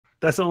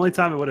That's the only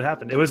time it would have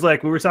happened. It was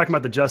like we were talking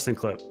about the Justin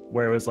clip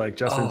where it was like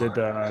Justin did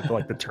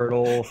the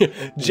turtle.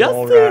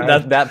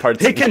 Justin, that part.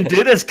 He can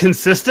do this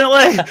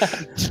consistently.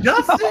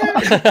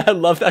 Justin, I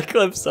love that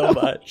clip so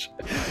much.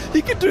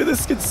 He can do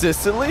this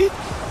consistently.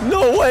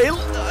 No way,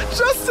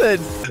 Justin.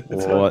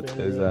 What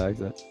is that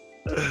accent?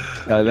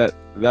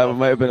 That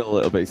might have been a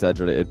little bit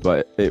exaggerated,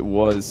 but it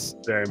was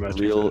very much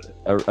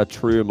a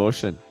true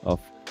emotion of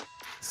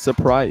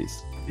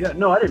surprise. Yeah,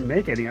 no, I didn't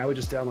make any. I would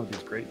just download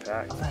these great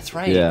packs. Oh, that's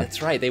right. Yeah.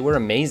 That's right. They were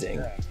amazing.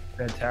 Yeah,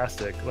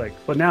 fantastic. Like,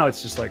 but now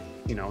it's just like,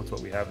 you know, it's what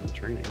we have in the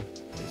training,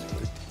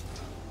 basically.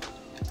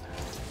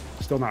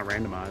 Still not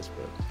randomized,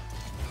 but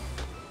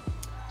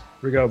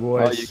here we go,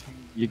 boys. Oh,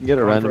 you can get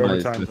it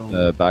randomized with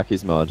the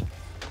Backy's mod.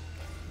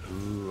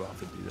 Ooh, I'll have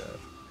to do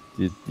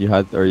that. You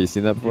had, or you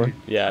seen that before?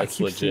 Yeah, it's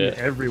legit. It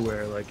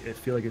everywhere. Like, I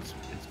feel like it's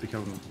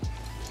become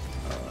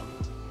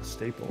a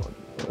staple.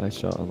 Nice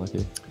shot,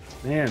 unlucky.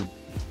 Man.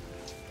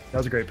 That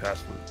was a great pass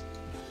one.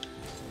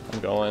 I'm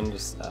going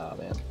just, oh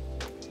man.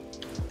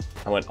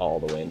 I went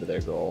all the way into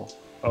their goal.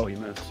 Oh, he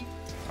missed.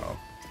 Oh.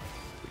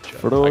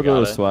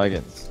 Frodo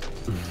Swaggins.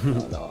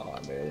 Oh no,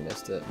 I barely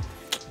missed it.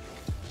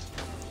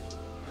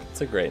 It's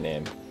a great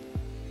name.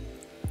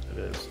 It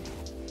is.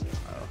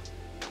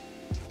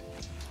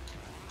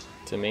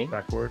 To me?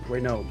 Backward.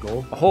 Wait, no,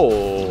 goal.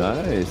 Oh!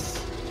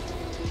 Nice.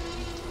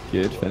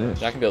 Good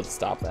finish. I can be able to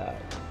stop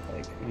that.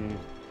 Like,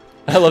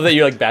 I love that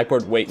you're like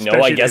backward. Wait, no,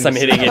 I guess I'm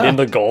hitting it in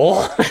the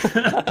goal.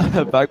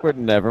 Backward,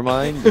 never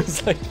mind.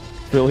 It's like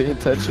really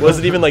intentional. It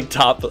wasn't even like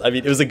top. I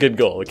mean, it was a good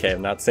goal. Okay,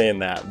 I'm not saying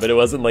that, but it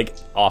wasn't like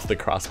off the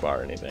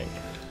crossbar or anything.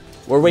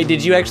 Or wait,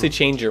 did you actually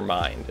change your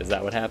mind? Is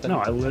that what happened? No,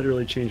 I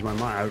literally changed my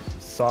mind. I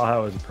saw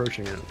how I was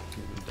approaching it. And,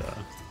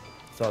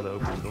 saw the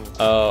open goal.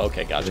 Oh,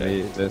 okay, gotcha.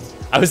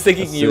 I was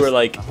thinking you were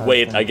like,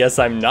 wait, I guess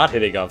I'm not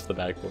hitting off the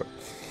backboard.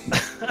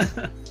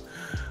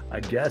 I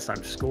guess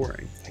I'm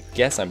scoring. I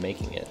guess I'm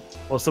making it.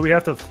 Well, so we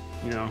have to,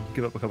 you know,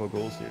 give up a couple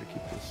goals here to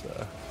keep this.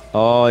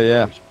 Oh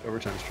yeah.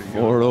 Overtime streak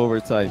going. More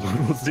overtime.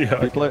 We'll see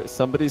how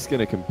somebody's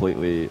gonna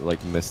completely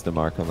like miss the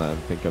mark on that and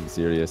think I'm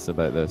serious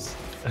about this.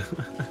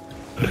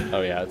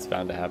 Oh yeah, it's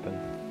bound to happen.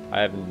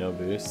 I have no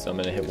boost, so I'm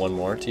gonna hit one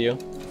more to you.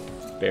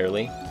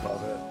 Barely.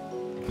 Love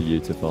it.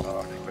 Beautiful.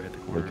 Oh,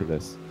 look at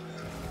this.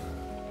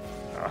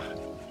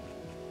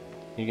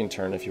 You can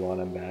turn if you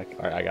want. I'm back.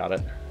 All right, I got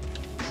it.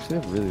 Actually,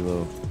 I have really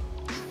low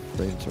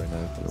frames right now.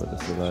 I don't know what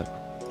to say that.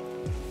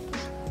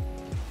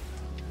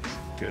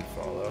 Good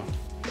follow.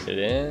 Put it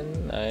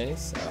in.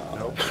 Nice. Oh,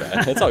 nope.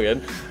 Okay. It's all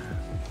good.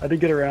 I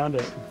didn't get around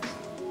it.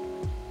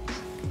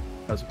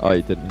 Oh,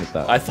 he didn't hit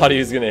that. I thought he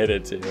was gonna hit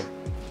it too.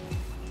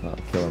 Oh,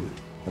 kill him.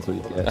 That's what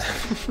you get.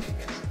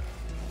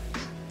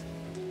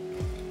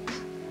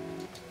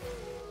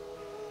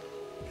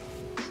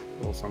 A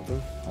little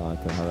something. Oh, I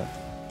don't have it.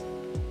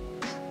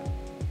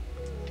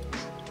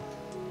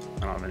 I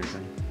don't have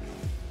anything.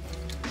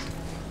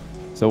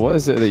 So what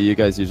is it that you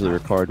guys usually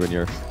record when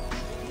you're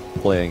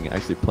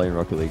actually playing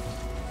Rocket League?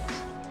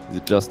 Is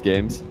it just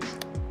games?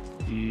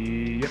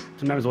 Yep.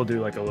 Sometimes we'll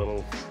do like a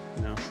little,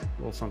 you know, a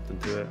little something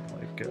to it,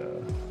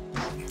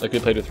 like we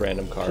played with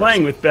random cars.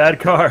 Playing with bad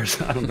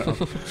cars. I don't know.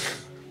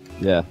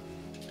 Yeah.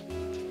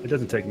 It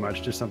doesn't take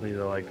much, just something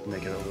to like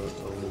make it a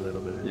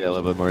little bit. Yeah, a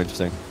little bit more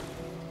interesting.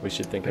 We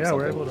should think of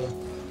something. Yeah, we're able to.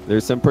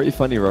 There's some pretty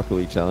funny Rocket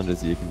League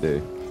challenges you can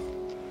do.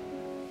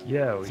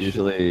 Yeah, it's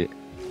usually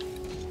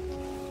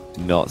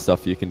not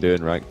stuff you can do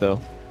in rank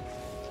though.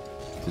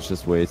 It's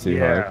just way too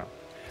hard.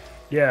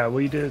 Yeah,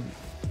 we did.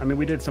 I mean,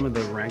 we did some of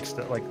the rank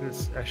stuff. Like,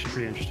 there's actually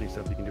pretty interesting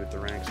stuff you can do with the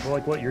ranks. Well,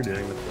 like what you're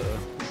doing with the.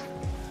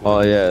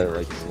 Oh yeah,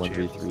 like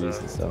 1v3s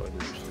and stuff.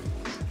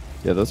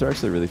 Yeah, those are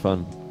actually really fun.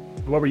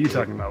 What were you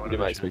talking about? What are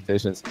my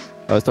expectations?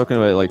 I was talking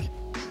about like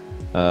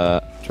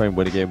try and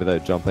win a game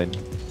without jumping.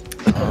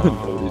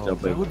 Oh,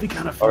 that would be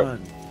kind of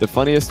fun. The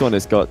funniest one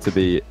has got to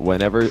be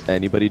whenever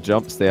anybody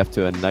jumps, they have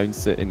to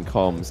announce it in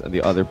comms, and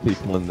the other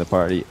people in the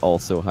party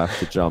also have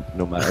to jump,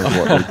 no matter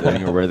what they're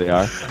doing or where they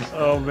are.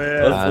 Oh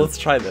man! Let's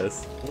try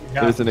this.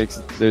 There's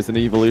an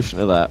evolution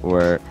of that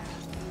where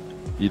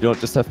you don't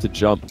just have to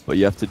jump, but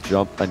you have to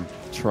jump and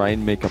try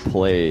and make a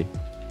play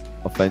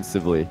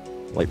offensively,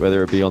 like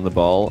whether it be on the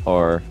ball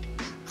or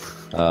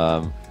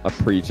a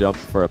pre-jump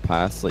for a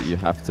pass. Like you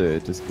have to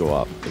just go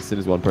up. As soon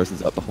as one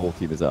person's up, the whole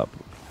team is up.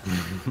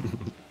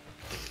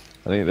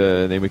 I think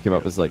the name we came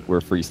up with is like,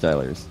 we're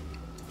freestylers.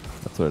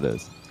 That's what it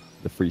is.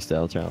 The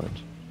freestyle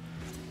challenge.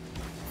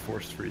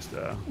 Forced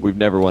freestyle. We've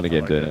never won a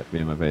game doing it, me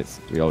and my mates.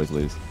 We always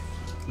lose.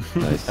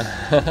 Nice.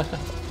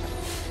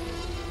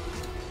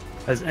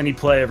 Has any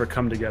play ever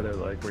come together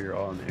like where you're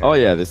all in the air? Oh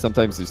yeah, there's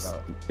sometimes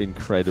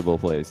incredible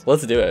plays.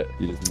 Let's do it.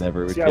 You just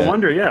never would get. I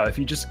wonder, if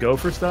you just go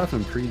for stuff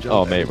and pre-jump.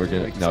 Oh mate, we're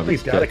gonna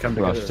something's gotta come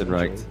together. And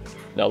ranked.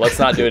 No, let's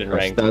not do it in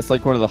ranked. That's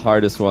like one of the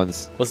hardest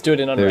ones. Let's do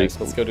it in unranked.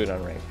 Let's go do it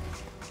on ranked.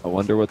 I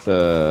wonder what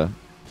I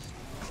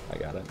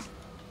got it.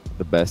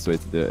 The best way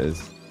to do it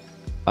is.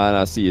 And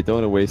I see you don't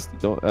want to waste.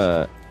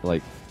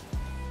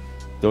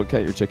 Don't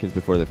count your chickens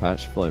before they've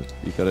hatched. FLuuMP.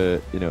 You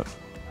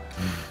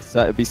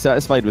gotta, be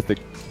satisfied with the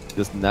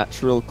just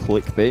natural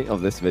clickbait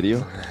of this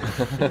video.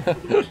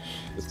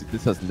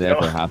 This has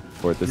never happened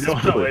before. This You don't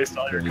want to waste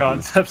all your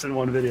concepts in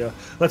one video.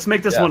 Let's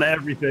make this one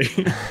everything.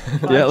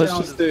 Yeah, let's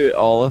just do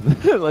all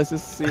of it. Let's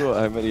just see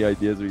how many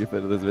ideas we can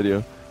fit in this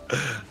video.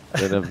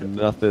 And have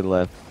nothing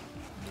left.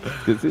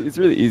 It's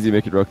really easy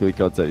making Rocket League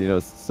content. You know,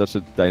 it's such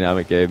a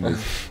dynamic game.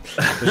 There's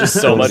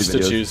just so much to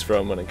choose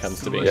from when it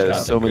comes to being. Yeah,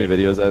 there's so many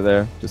videos out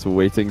there just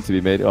waiting to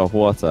be made. Oh,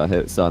 what a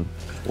hit, son!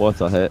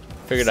 What a hit!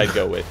 Figured I'd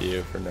go with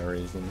you for no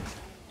reason.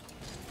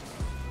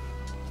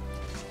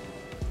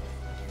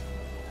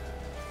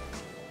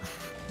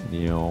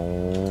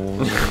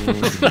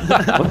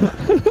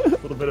 A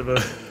little bit of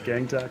a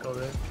gang tackle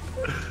there.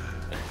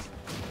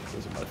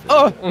 Those are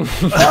my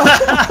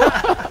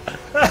favorite.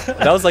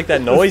 That was like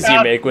that noise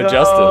you make with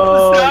Justin.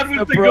 The sound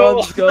with the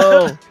bronze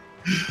goal.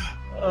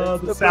 goal.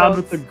 The sound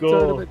with the goal.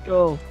 Tournament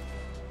goal.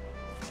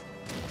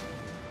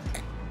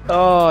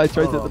 Oh, I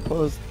tried to hit the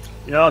post.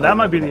 You know, that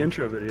might be the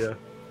intro video.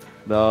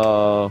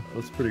 No.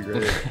 That's pretty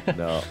great.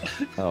 No.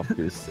 Oh, for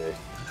goodness sake.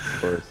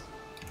 Of course.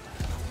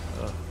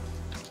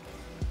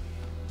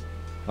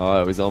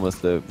 Oh, it was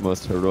almost the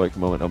most heroic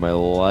moment of my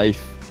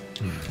life.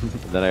 And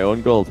then I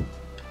own gold.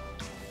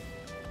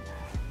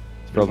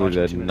 It's probably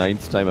the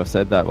 9th time I've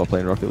said that while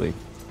playing Rocket League.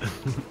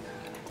 Just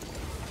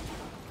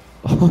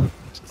All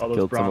those killed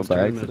someone bronze by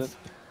tournaments accident.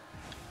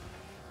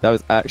 That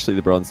was actually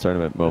the bronze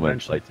tournament moment.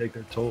 eventually take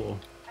their toll.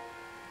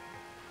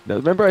 Now,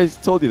 remember I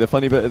told you the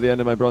funny bit at the end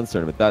of my bronze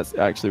tournament? That's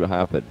actually what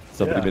happened.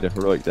 Somebody made a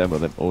heroic demo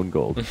and then own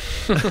gold.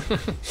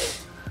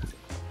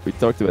 We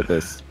talked about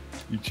this.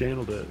 You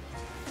channeled it.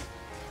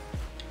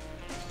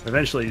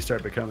 Eventually, you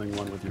start becoming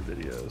one with your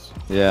videos.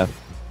 Yeah.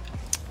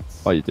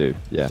 Oh, you do.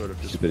 Yeah. Sort of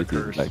just Stupidity a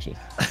is curse. infectious.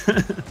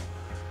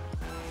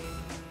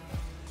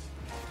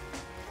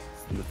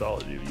 It's the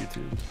mythology of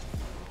YouTube.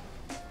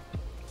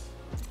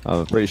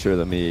 I'm pretty sure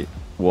that me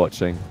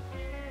watching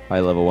high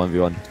level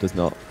 1v1 does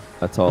not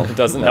at all. It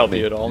doesn't help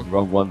you at all.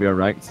 Wrong 1v1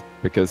 ranked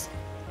because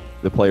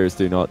the players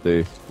do not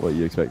do what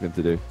you expect them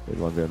to do in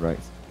 1v1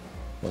 ranked.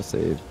 What a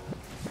save.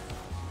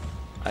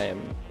 I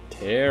am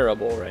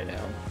terrible right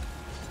now.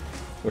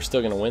 We're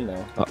still gonna win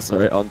though. Oh,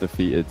 sorry,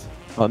 undefeated.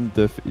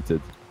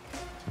 Undefeated.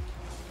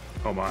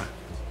 Oh my.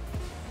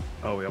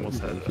 Oh, we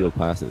almost had Field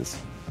passes.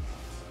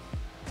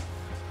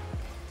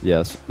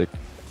 Yes, the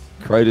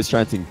crowd is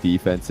chanting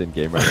defense in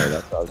game right now.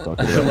 That's what I was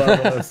talking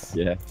about.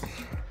 Yeah.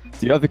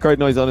 Do you have the crowd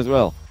noise on as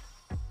well?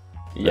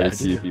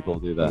 Yes. Very few people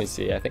do Let me that.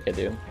 see. I think I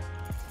do.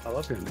 I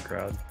love hearing the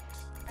crowd.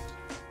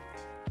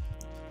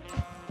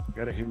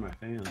 Gotta hear my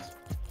fans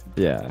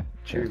Yeah.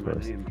 cheering of my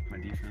course. name, my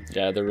defense.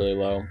 Yeah, they're really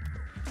low.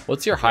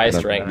 What's your highest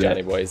Not rank, bad.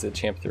 Johnny Boy? Is it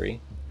Champ 3?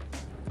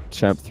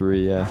 Champ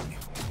 3, yeah.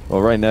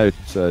 Well, right now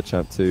it's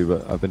Champ 2,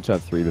 but I've been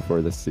Champ 3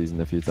 before this season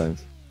a few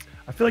times.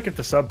 I feel like if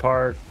the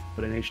subpar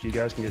but in HD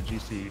guys can get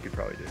GC, you could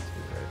probably do it too,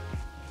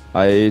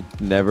 I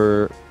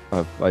never,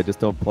 I just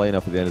don't play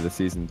enough at the end of the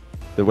season.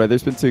 The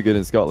weather's been too good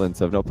in Scotland,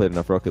 so I've not played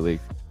enough Rocket League.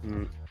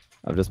 right?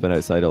 I've just been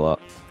outside a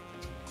lot,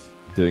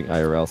 doing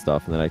IRL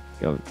stuff, and then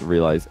I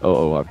realize,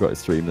 oh, I've got to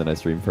stream. Then I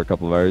stream for a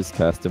couple of hours,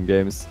 custom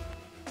games.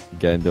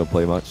 Again, don't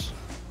play much.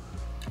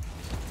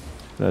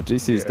 No,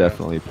 GC is Yeah.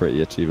 definitely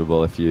pretty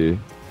achievable if you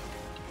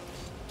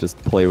just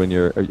play when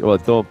you're, well,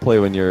 don't play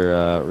when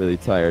you're really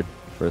tired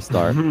for a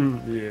start.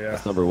 Yeah.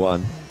 That's number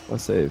one. What a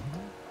save.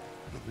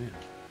 Oh, man.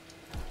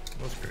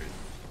 That's great.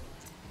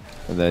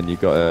 And then you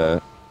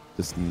gotta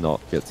just not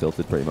get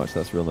tilted pretty much.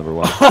 That's rule number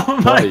one.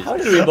 Oh my How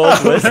did we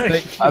both miss? my I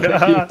think you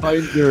God.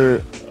 found your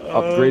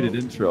upgraded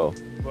intro.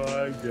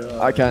 My God.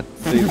 I can't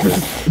see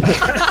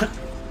this.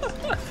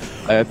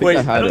 I think Wait,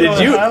 I had I it. don't know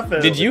did you what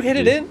happened. did you hit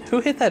it in? Who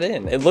hit that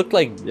in? It looked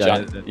like Yeah, I John.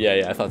 hit it.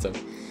 Yeah, I thought so.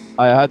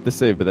 I had the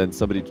save, but then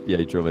somebody,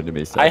 he drove into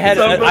me. So I had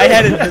it. Somebody- I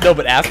had it. No,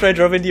 but after I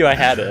drove into you, I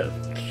had it.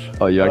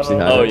 Oh, you actually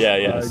had Oh it. yeah,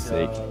 yeah. my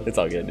sake. God. It's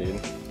all good, dude.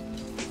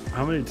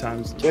 How many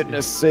times?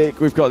 Goodness sake,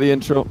 we've got the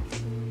intro.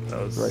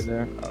 That was right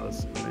there. That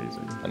was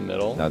amazing. A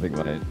middle. I think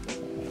my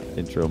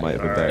intro might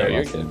have been Alright. better. No,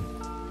 you're last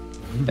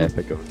good. game.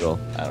 Epic overall.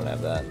 I don't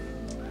have that.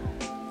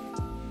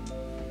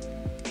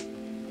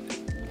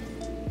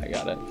 I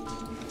got it.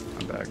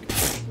 I'm back.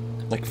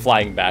 Like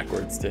flying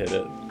backwards to hit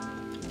it.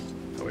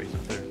 Oh wait, he's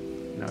up there.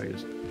 Now he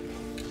is.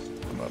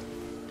 I'm up.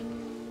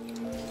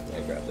 I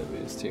grab the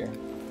boost here.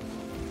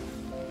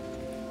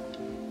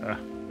 Ah.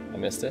 I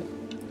missed it.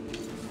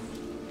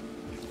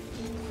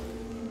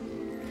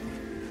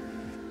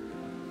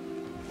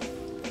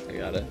 I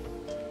got it.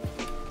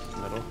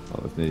 Middle. Oh,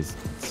 with these,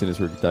 as soon as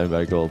we're down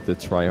by goal, the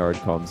try-hard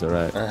comms are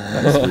out.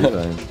 That's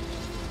rebound.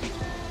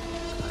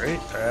 Great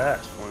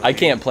pass. I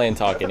can't play and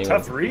talk That's a anyway.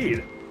 tough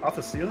read. Off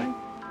the ceiling?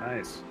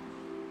 Nice.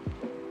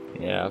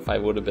 Yeah, if I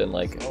would have been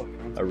like Oh,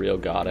 a real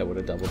god, I would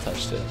have double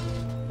touched it.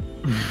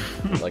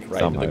 Like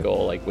right into Somehow. the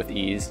goal, like with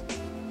ease.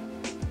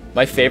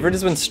 My favorite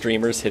is when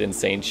streamers hit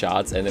insane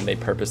shots and then they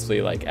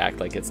purposefully like act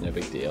like it's no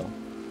big deal.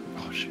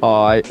 Oh, shit.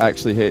 Oh, I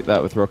actually hate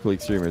that with Rocket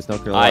League streamers. Not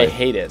gonna lie. I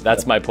hate it.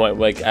 That's my point.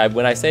 Like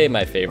when I say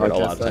my favorite, I a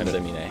lot of just said times it. I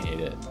mean I hate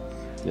it.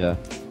 Yeah.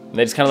 And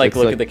they just kind of like It's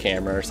look like- at the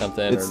camera or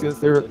something. It's Or, because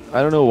they're.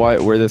 I don't know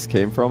where this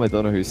came from. I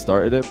don't know who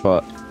started it,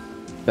 but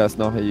that's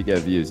not how you get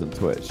views on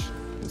Twitch.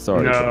 I'm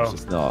sorry, but No, it's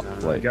just not.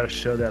 no, Like, you gotta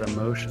show that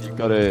emotion. you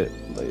gotta,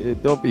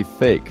 like, don't be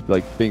fake.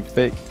 Like, being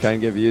fake can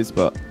get views,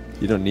 but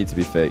you don't need to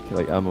be fake.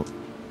 Like, I'm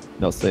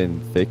not saying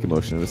fake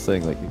emotion, I'm just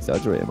saying, like,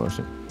 exaggerate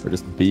emotion. Or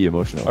just be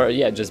emotional. Or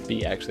yeah, just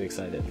be actually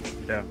excited.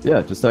 Yeah.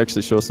 Yeah, just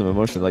actually show some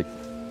emotion. Like,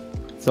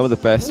 some of the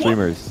best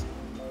streamers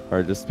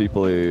are just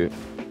people who,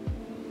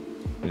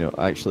 you know,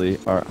 actually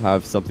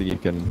have something you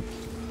can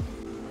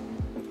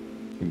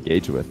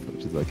engage with,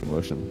 which is like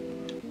emotion.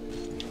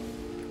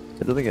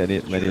 I don't think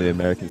many of the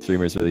American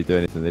streamers really do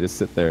anything. They just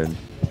sit there and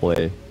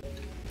play.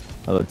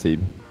 Hello,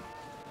 team.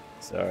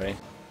 Sorry.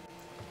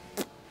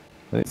 I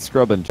think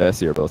Scrub and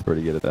Jesse are both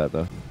pretty good at that,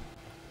 though.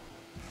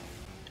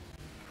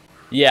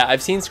 Yeah,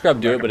 I've seen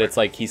Scrub do it, but it's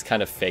like he's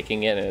kind of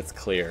faking it, and it's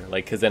clear.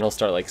 Like, cause then he'll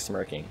start like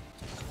smirking.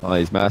 Oh,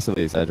 he's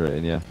massively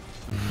exaggerating, yeah.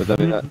 But I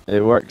mean,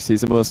 it works. He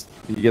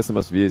gets the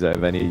most views out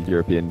of any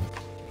European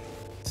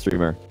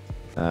streamer,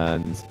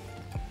 and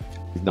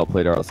he's not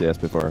played RLCS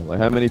before. Like,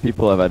 how many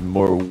people have had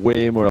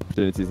way more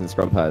opportunities than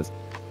Scrub has,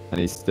 and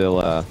he's still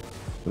the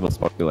most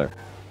popular,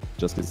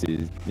 just because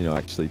he, you know,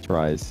 actually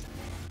tries.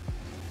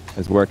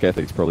 His work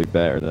ethic's probably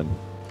better than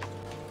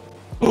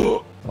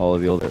all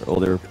of the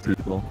older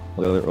people,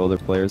 all the older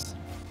players.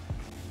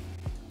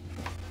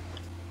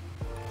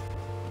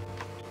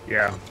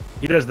 Yeah.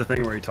 He does the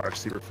thing where he talks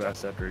super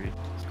fast after he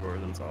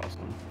scores, and it's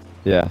awesome.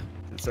 Yeah.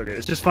 It's so good.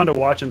 It's just fun to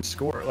watch him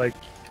score. Like,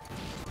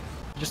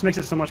 it just makes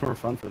it so much more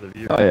fun for the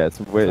viewer. Oh yeah, it's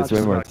way not more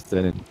just about-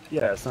 entertaining.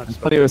 Yeah, it's not It's just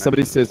funny about when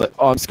somebody connection. says like,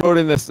 "Oh, I'm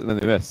scoring this," and then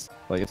they miss.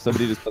 Like, if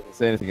somebody just doesn't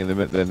say anything and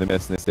then they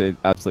miss, and they say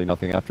absolutely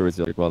nothing afterwards,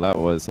 you're like, "Well, that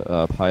was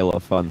a pile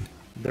of fun."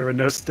 There were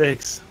no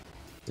stakes.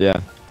 Yeah.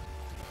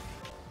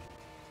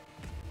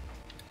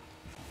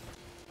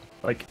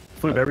 Like,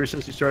 FLuuMP, ever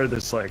since you started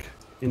this, like,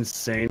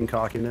 insane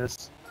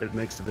cockiness, it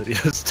makes the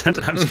videos 10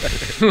 times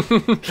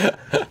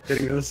better.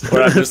 Hitting this.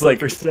 Where I'm just like-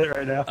 percent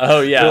right now.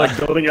 Oh yeah. You're, like,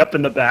 building up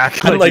in the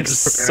back. I'm like you're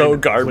just so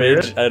preparing to play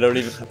garbage. it. I don't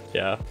even.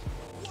 Yeah.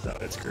 No,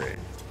 it's great.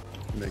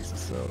 It makes it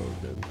so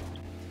good.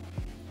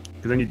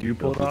 Because then you do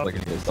pull it Feels off. like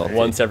it is all-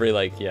 Once every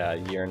like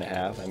year and a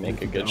half, I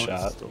make a good No, it's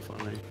shot. still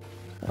funny.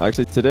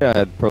 Actually, today I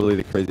had probably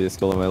the craziest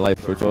goal of my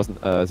life, which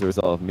wasn't as a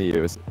result of me.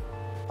 It was,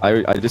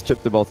 I just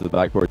chipped the ball to the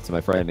backboard to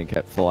my friend and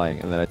kept flying,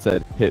 and then I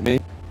said, "Hit me,"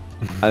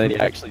 and then he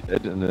actually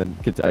did, and then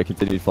I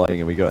continued flying,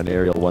 and we got an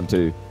aerial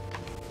 1-2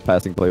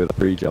 passing play with a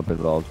pre-jump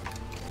involved.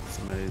 It's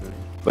amazing.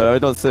 But I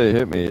don't say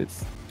hit me;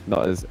 it's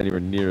not as anywhere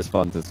near as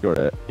fun to score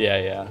it. Yeah,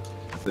 yeah.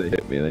 So he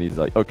hit me, and then he's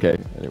like, "Okay,"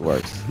 and it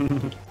works.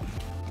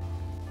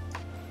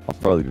 I'll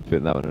probably be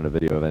putting that one in a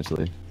video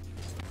eventually.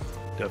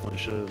 Definitely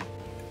should.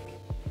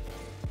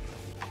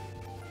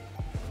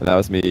 And that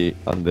was me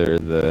under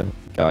the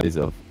guise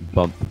of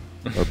bump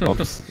or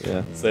bumps.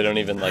 Yeah, So they don't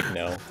even like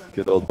know.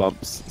 good old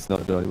bumps. It's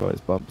not Johnny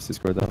Boy's bumps. He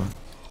scored that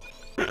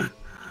one.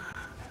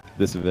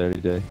 This very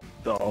day.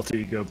 The alter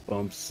ego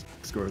bumps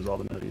scores all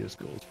the nuttiest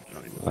goals for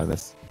Johnny Boy. I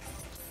miss.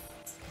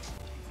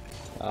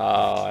 Oh,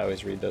 I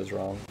always read those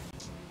wrong.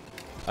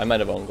 I might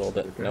have own goaled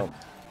it. Okay. Nope.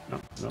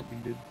 No, you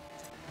did.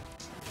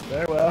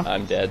 Very well.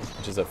 I'm dead,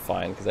 which is a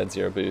fine because I had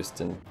 0 boost,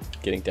 and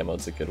getting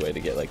demoed's a good way to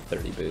get like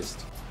 30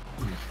 boost.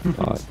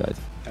 Oh, I died.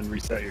 And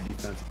reset your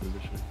defensive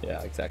position.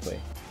 Yeah, exactly.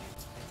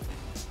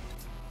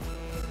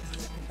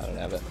 I don't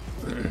have it.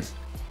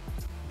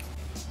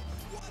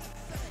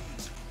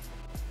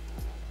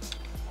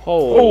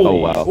 Oh,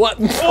 wow. What?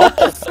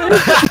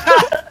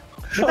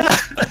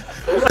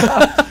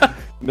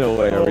 No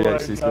way, are we my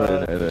actually scoring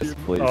God. out of this,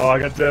 please? Oh, I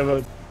got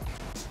demoed.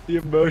 The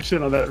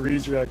emotion on that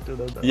redirect.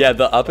 Yeah,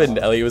 the up and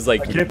Ellie was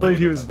like, I can't believe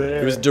he was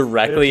there. It was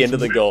directly into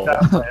the goal.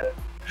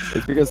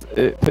 It's because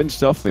it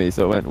pinched off me,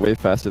 so it went way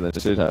faster than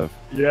it should have.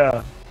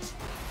 Yeah.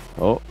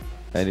 Oh,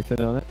 anything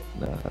on it?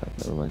 Nah,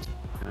 never mind.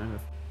 I'm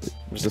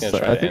just Just gonna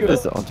like- try I to think end it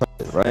was it. on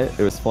target, right?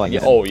 It was flying Yeah,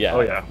 in oh yeah. Oh,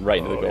 yeah. Right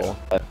into the Oh, goal.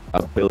 at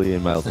a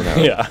billion miles an hour.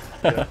 Yeah.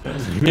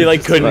 He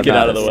like couldn't get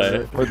out of the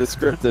way. For the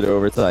scripted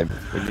overtime,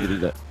 we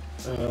needed it.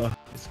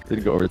 It's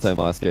Didn't go overtime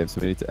last game,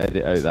 so we need to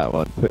edit out that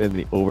one. Put in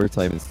the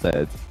overtime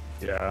instead.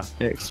 Yeah.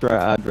 Extra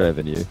ad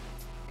revenue.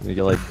 We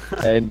get like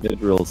 10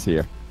 mid-rolls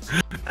here.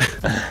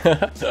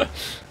 I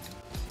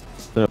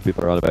don't know if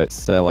people are on about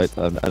satellite.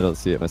 I don't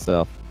see it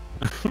myself.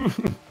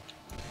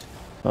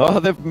 Oh,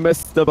 they've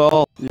missed the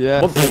ball.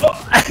 Yeah.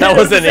 That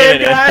wasn't Same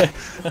even guy. it.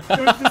 It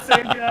was the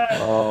same guy.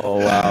 Oh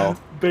wow.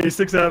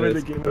 Basics having the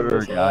This game.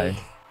 poor guy.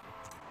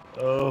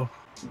 Oh,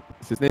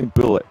 Is his name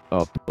Bullet?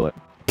 Oh, Bullet.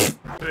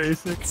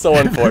 basics. So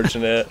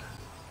unfortunate.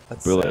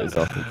 That's Bullet sad. is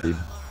off the team.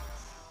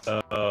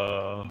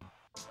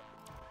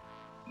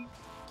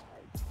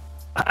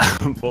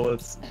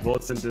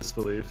 Bullets in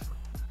disbelief.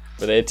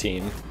 Were they a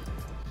team?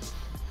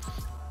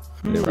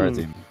 They were a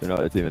team. They're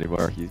not a team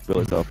anymore. He's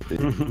Bullet's off the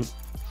team.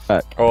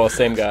 Oh,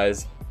 same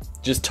guys.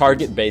 Just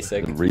target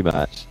basic.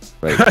 Rematch.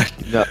 Right.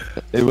 No,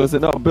 it was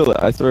not Bullet.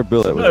 I swear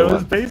Bullet was No, the it was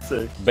one.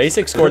 basic.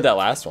 Basic scored that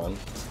last one.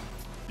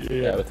 Yeah,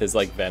 Yeah. with his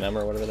like Venom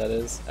or whatever that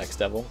is. X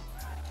Devil.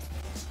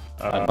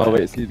 Oh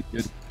wait, is he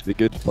the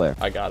good player?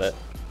 I got it.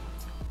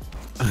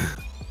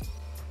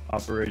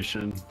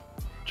 Operation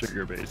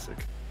Trigger Basic.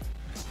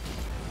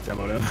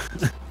 Demoed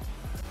him.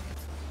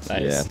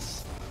 Nice.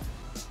 Yes.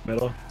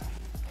 Middle.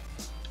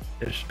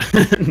 Ish.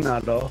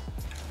 Not at all.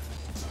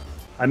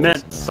 I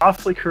meant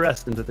softly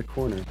caressed into the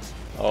corner.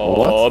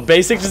 Oh, What?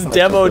 Basic just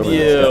demoed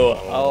you.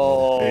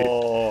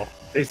 Oh.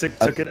 Basic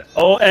took it.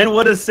 Oh, and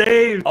what a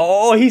save!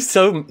 Oh, he's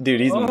so... Dude,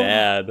 he's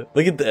mad.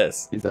 Look at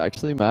this. He's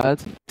actually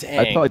mad. Dang.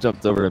 I probably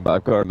jumped over him, but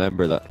I've got to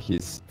remember that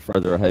he's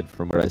further ahead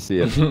from where I see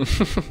him.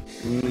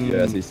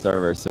 Yes, he's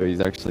server, so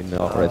he's actually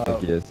not where I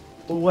think he is.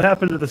 Well, what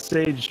happened to the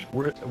sage?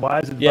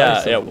 Wise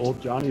advice Yeah, of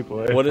old Johnny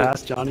Boy? What is-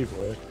 Past Johnny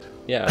Boy.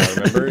 Yeah,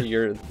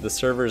 remember, the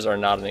servers are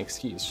not an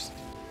excuse.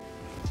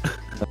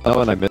 Not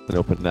when I miss an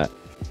open net.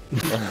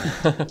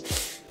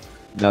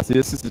 Now, see,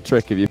 this is the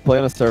trick. If you play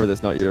on a server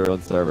that's not your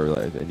own server,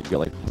 like, and you get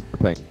like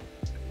ping,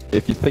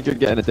 if you think you're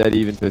getting a dead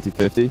even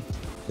 50-50,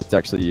 it's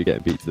actually you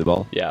getting beat to the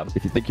ball. Yeah.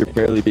 If you think you're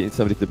barely beating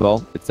somebody to the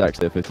ball, it's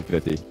actually a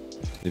 50-50.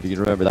 If you can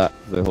remember that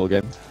for the whole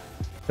game,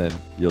 then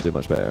you'll do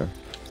much better.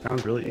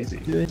 Sounds really easy.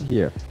 What are you doing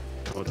here?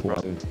 What's the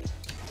problem?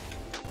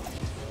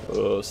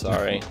 Oh,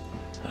 sorry.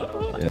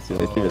 Yeah, see,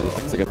 it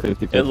looks like a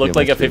 50-50. It looked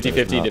like a on my screen, but 50-50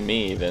 it's to not.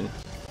 me, even.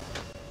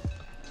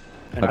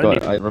 And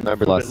I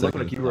remember last It looked second.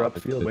 like you were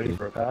upfield waiting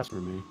for a pass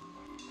from me.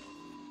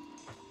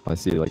 I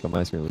see, like on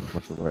my screen, it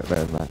looks much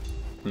better than that.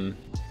 Hmm.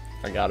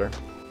 I got her.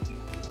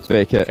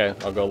 Fake it. Okay,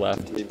 I'll go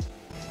left.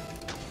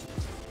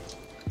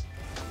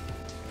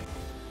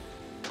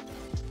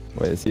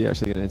 Wait, is he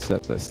actually gonna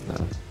intercept this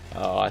now?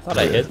 Oh, I thought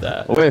I hit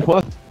that. Oh wait,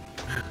 what?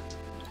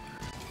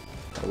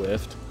 I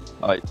whiffed.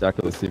 Oh,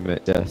 exactly the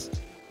teammate. Yes.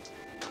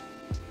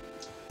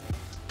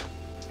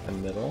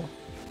 In middle.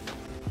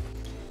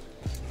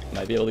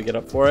 Might be able to get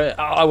up for it.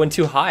 Oh, I went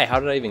too high. How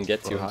did I even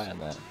get too high on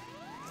that?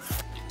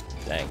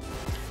 Dang.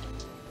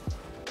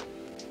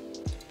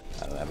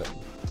 I don't have it.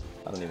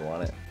 I don't even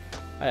want it.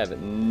 I have it.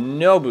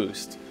 No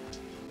boost.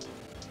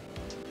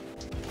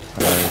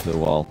 I ran into the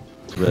wall.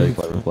 Really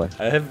clever play.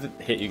 I have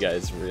hit you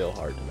guys real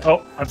hard tonight.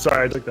 Oh, I'm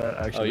sorry, I took that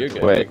actually. Oh, you're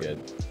good. Wait. You're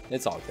good.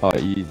 It's all Oh,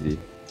 good. easy.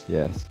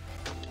 Yes.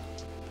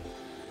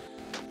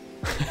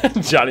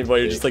 Johnny Boy,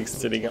 you're just like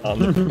sitting on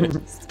the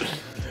fist.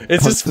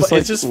 It's I'm just, just, like,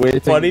 it's just waiting.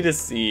 funny to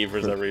see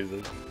for some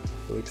reason.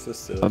 It looks so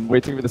silly. I'm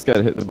waiting for this guy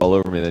to hit the ball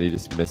over me, and then he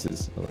just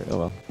misses. I'm like, oh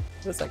well.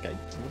 What's that guy?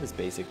 What is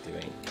Basic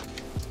doing?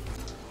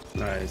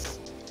 Nice.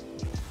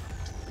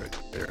 Right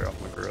there off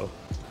my grill.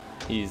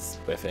 He's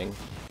whiffing.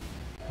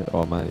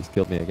 Oh man, he's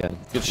killed me again.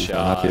 Good Jeez, shot.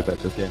 I'm happy about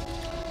this game.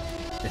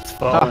 It's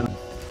fun.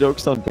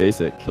 Jokes on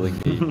Basic, killing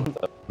me.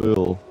 What a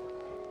fool.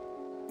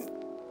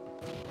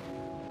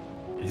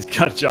 He's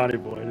got Johnny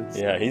Boy.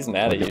 Yeah, he's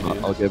mad at you, dude.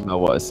 I'll give him a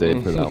what a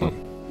save for that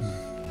one.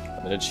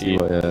 I'm gonna See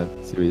cheat. what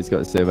he's got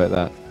to say about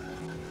that.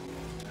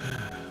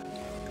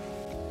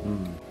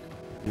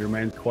 He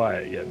remains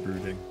quiet yet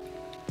brooding.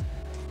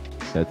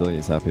 Yeah, I don't think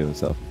he's happy with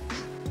himself.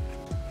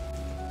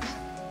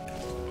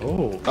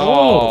 Oh.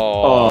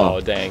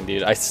 Oh, dang,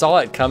 dude. I saw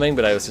it coming,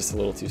 but I was just a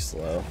little too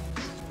slow.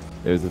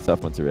 It was a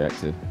tough one to react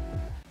to.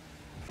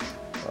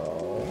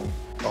 Oh.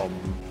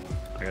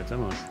 I got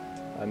demo.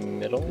 I'm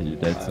middle. You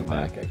did I'm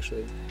somehow. back,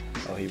 actually.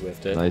 Oh, he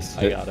whiffed it. Nice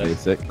I hit, got it.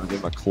 Basic. I'll give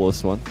him a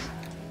close one.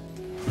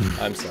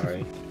 I'm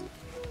sorry.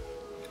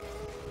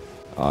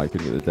 Oh, I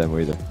couldn't get the demo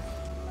either.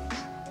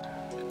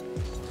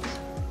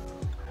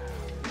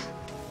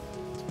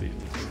 It's beating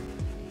me.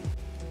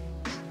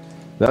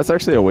 That's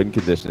actually a win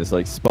condition. It's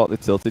like spot the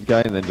tilted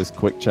guy and then just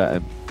quick chat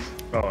him.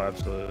 Oh,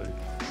 absolutely.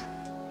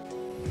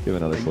 Give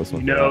another close You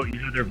one. know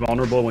they're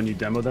vulnerable when you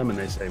demo them and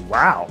they say,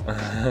 "Wow,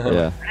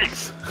 Yeah.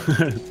 thanks."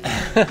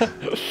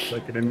 It's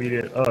like an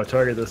immediate, "Oh,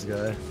 target this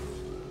guy."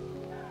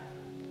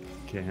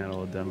 Can't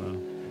handle a demo.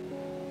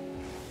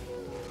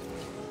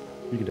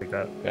 You can take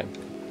that Okay.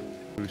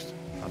 boost,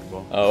 not the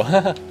ball.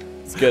 Oh,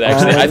 it's good,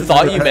 actually. I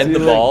thought you meant the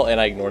ball, and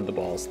I ignored the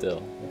ball still.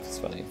 Which is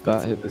funny. If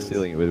that hit the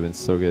ceiling, it would have been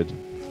so good.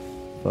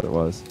 Thought it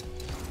was.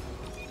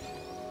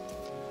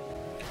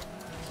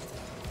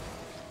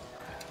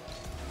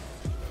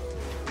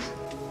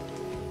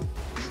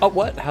 Oh,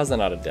 what? How's that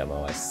not a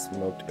demo? I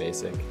smoked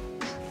Basic.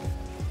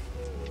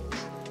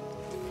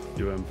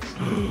 Do him.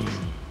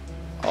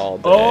 All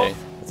day. Oh.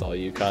 That's all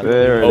you, Con.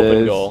 There it Open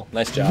is. goal.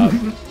 Nice job.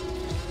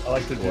 I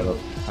like to do What a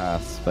a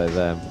pass by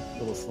them.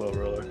 little slow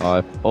roller. Oh,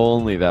 if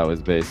only that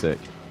was Basic.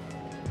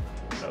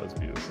 That was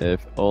beautiful.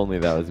 If only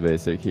that was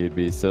Basic, he'd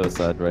be so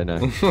sad right now.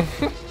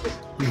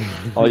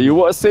 Oh, you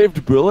what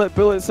saved Bullet?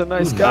 Bullet's a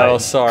nice guy. Oh,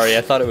 sorry.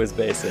 I thought it was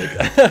Basic.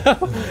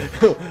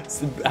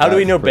 How do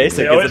we know Basic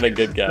They always isn't a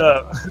good guy?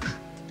 Uh,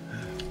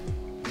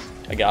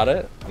 I got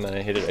it. I'm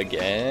gonna hit it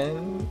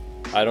again.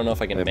 I don't know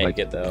if I can It make might-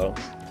 it though.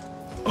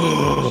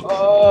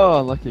 Oh,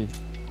 unlucky.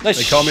 Nice.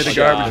 They call me the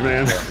shot. garbage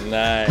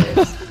man.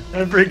 Nice.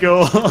 Every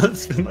goal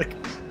has been like,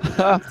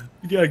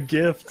 you got a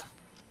gift.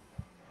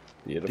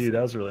 Beautiful. Dude,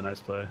 that was a really nice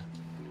play.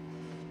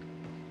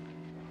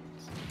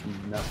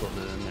 Nestled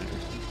it in there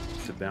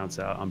to bounce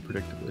out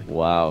unpredictably.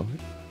 Wow.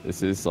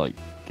 This is like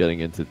getting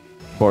into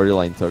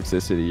borderline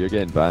toxicity. You're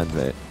getting banned,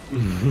 mate.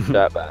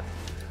 Chat ban.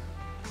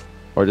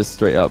 Or just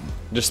straight up.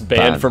 Just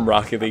banned Ban. from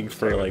Rocket League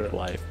for Sorry like about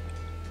life.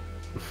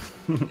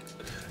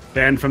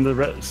 Banned from the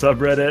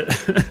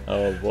subreddit.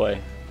 Oh boy.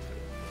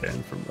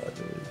 Banned from Rocket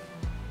League.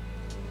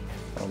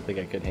 don't think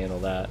I could handle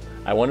that.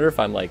 I wonder if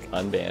I'm like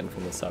unbanned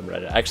from the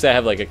subreddit. Actually, I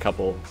have like a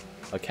couple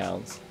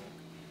accounts,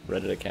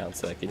 Reddit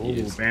accounts that I could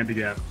use. Banned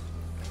again.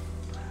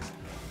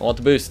 I want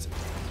the boost.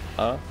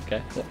 Oh,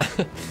 okay.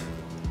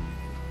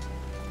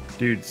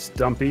 Dude,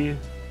 Stumpy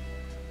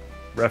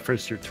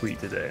referenced your tweet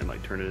today and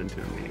like turned it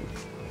into a meme.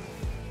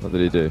 What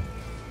did he do?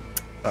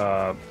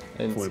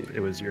 Didn't see FLuuMP, it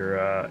was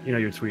your, you know,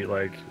 your tweet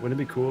like, wouldn't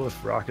it be cool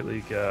if Rocket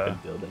League,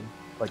 Good building.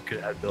 like,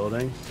 had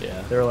building?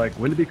 Yeah. They were like,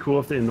 wouldn't it be cool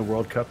if they, in the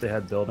World Cup they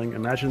had building?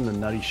 Imagine the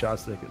nutty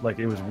shots they could, like,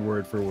 it was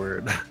word for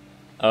word.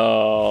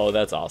 Oh,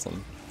 that's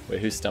awesome. Wait,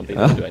 who's Stumpy?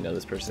 Do I know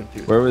this person?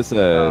 Where was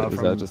was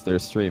from that just their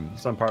stream?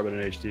 Some part of it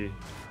in HD.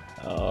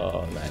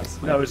 Oh, nice.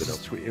 No, it was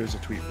just a tweet. It was a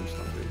tweet from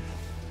Stumpy.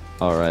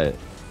 All right.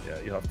 Yeah,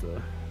 you'll have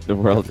to. The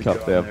World to Cup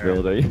go they on have there.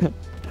 building.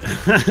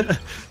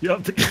 You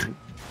have to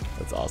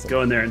That's awesome.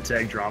 go in there and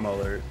tag drama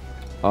alert.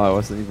 Oh, I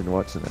wasn't even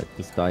watching it.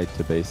 Just died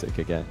to basic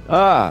again.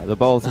 Ah, the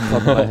ball's on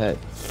top of my head.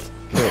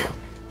 Cool.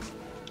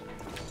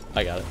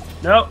 I got it.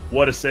 No,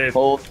 what a save.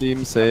 Whole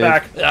team save.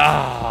 Back.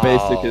 Ah,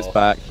 Basic is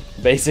back.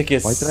 Basic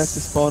is. Why did I have to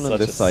spawn on such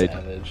this a side?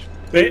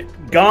 savage.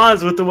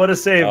 Gons with the what a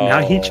save. Now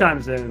he Oh.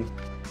 chimes in.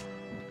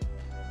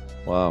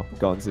 Wow,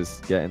 Gons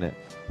is getting it.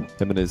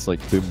 Him and his like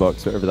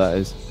boombox, whatever that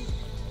is.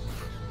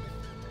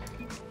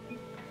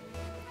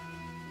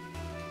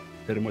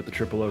 Hit him with the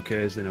triple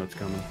OKs. They know it's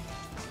coming.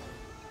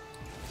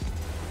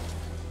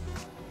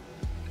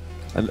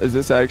 And is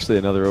this actually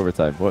another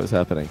overtime? What is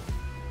happening?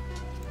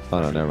 Oh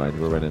no, never mind.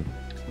 We're winning.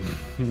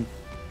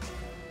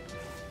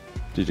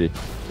 GG.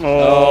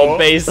 Oh,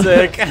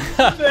 basic.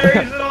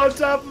 There he's on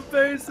top of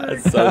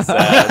basic. That's so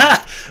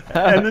sad.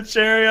 And the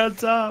cherry on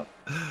top.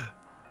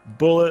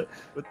 Bullet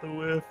with the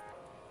whiff.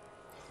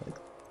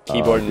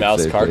 Keyboard and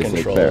mouse Save car basic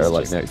controls. better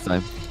luck just- next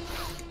time.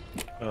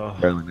 Oh.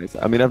 Barely next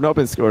time. I mean, I've not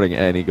been scoring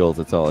any goals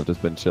at all. I've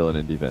just been chilling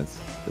in defense,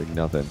 doing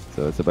nothing.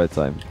 So it's about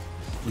time.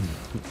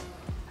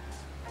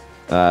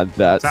 And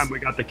that's Time we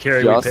got the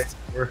carry we paid just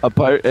for.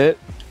 about it.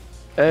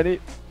 Any?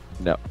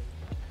 No.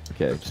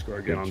 Okay. Score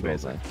again on control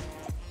basic. then.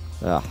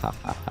 Ah, ha,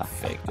 ha, ha.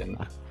 Faked in.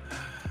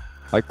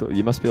 Michael,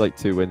 you must be like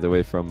 2 wins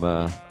away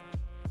from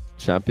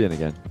champion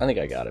again. I think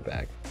I got it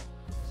back.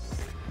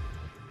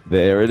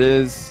 There it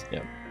is.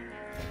 Yep.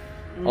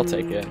 I'll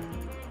take it.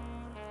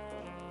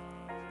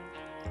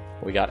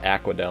 We got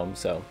Aquadome,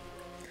 so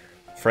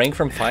Frank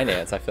from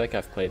Finance. I feel like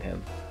I've played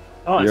him.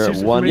 Oh, You're it's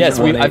at one- Yes,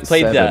 I've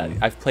played that.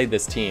 187. I've played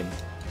this team.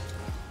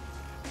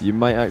 You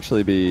might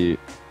actually be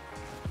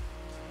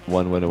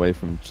 1 win away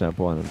from champ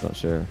 1. I'm not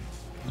sure.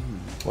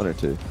 1 or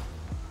 2.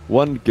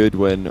 1 good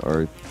win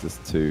or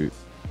just 2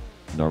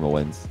 normal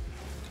wins.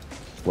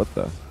 What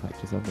the heck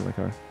just happened to my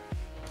car?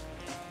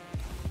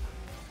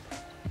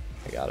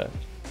 I got it.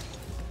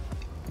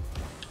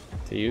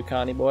 To you,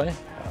 Connie boy.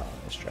 Oh,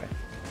 nice try.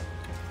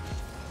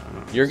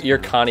 You're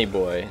Connie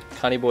boy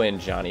and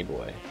Johnny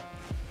boy.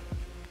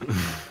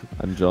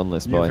 I'm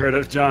Johnless You've boy. heard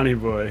of Johnny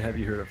Boy. Have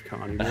you heard of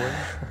Connie Boy?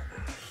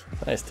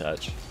 I Nice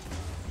touch.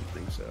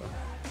 think so.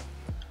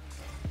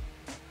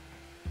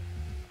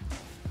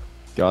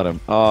 Got him.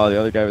 Oh, the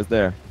other guy was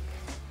there.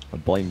 I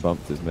blind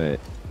bumped his mate.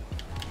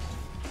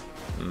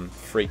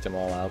 Freaked them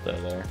all out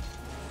there.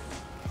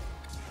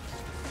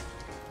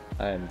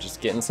 I'm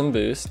just getting some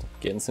boost.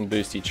 Getting some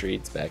boosty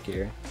treats back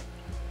here.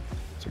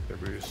 Took their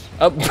boost.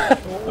 Oh!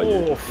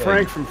 Oh,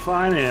 Frank from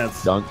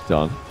Finance. Dunk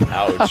dunk.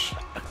 Ouch.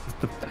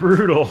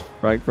 Brutal.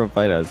 Frank from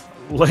Finance.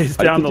 Lays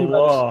How down did the you manage-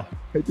 law.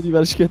 How did you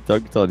manage to get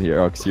dunked on here?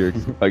 Oh, 'cause you're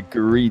a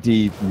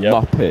greedy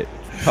muppet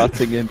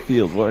cutting in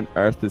field. What on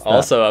earth is that?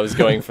 Also, I was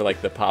going for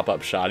like the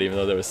pop-up shot, even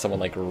though there was someone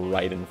like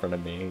right in front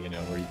of me, you know,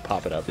 where you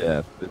pop it up.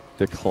 Yeah,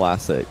 the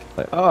classic.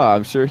 Like, oh,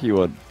 I'm sure he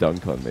won't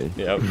dunk on me.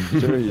 Yep. I'm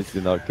sure he's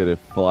not gonna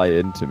fly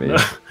into me.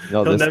 Not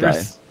He'll this never,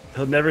 guy.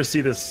 he'll never see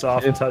this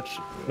soft Yeah. touch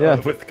Yeah.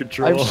 with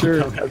control. I'm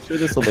sure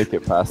this will make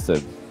it past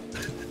him.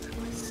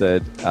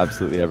 Said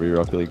absolutely every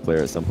Rocket League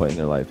player at some point in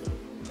their life.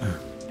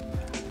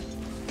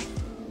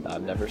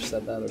 I've never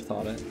said that or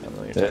thought it. I don't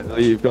know what you're Yeah, talking no,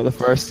 about. you've got the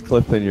first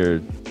clip in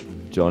your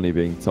Johnny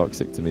being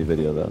toxic to me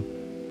video though.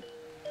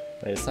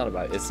 Wait, it's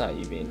not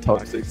you being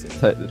Toxic,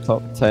 toxic. the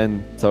top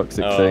 10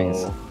 toxic things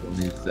Oh.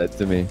 he said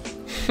to me.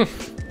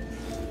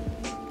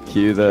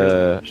 Cue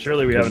the.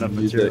 Surely we have enough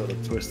music. material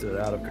to twist it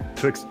out of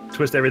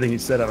twist everything he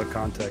said out of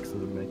context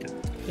and then make it.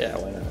 Yeah,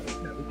 why not?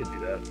 Yeah, we could do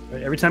that.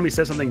 Right? Every time he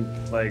says something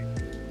like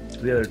to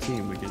the other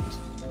team, we can just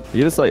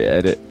You just like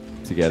edit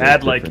together.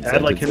 add like different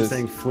him sentences.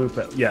 saying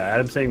FLuuMP. Add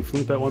him saying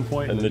FLuuMP at one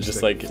point, And then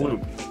just like-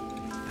 FLuuMP.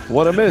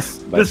 What a miss!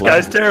 by This Flume.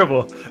 guy's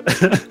terrible.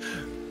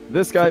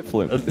 This guy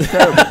flew. It's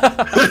terrible.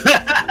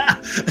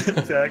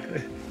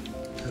 Exactly.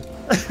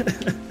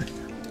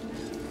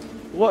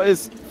 What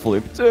is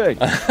Flume doing?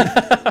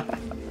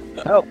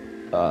 Help!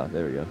 Ah,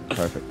 there we go.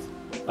 Perfect.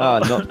 Ah,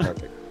 not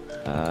perfect.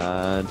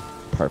 And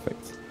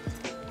perfect.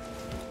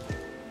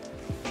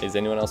 Is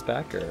anyone else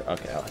back or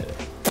okay? I'll hit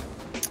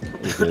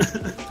it. You're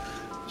good.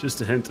 Just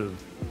a hint of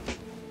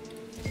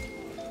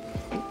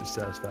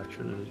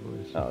dissatisfaction in his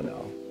voice. Oh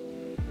no.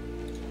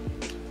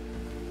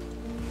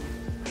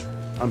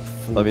 I'm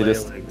Let me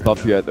just flailing right pop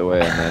now. you out the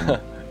way and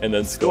then and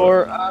then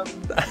score.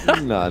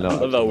 No, I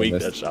love how weak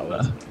missed. that shot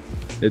was.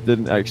 It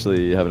didn't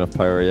actually have enough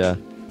power, yeah.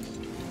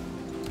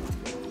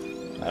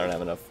 I don't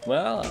have enough.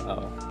 Well,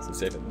 so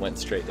say if it went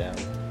straight down.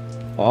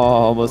 Oh,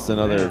 almost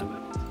another The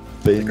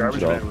binge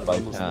garbage man was off by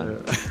almost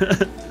can.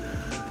 there.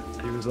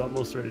 He was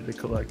almost ready to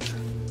collect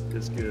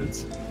his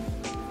goods.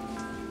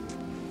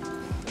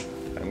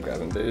 I'm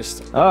grabbing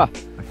boost. Ah,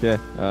 okay.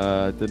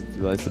 Didn't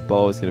realize the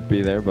ball was going to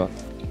be there, but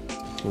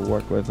we'll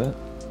work with it.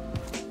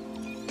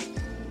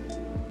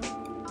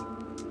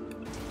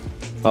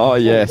 Oh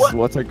yes,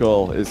 what a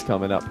goal is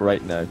coming up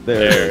right now.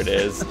 There it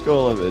is.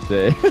 Goal of the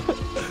day.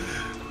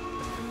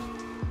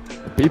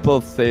 People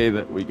say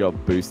that we got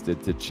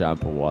boosted to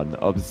Champ 1.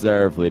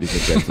 Observe, ladies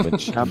and gentlemen,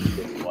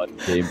 Champion 1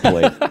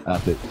 gameplay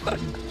at its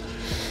time.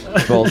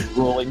 Ball's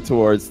rolling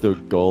towards the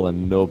goal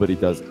and nobody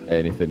does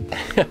anything.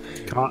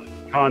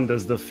 Con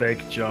does the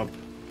fake jump.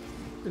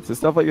 It's the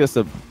stuff like this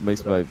that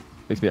makes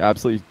me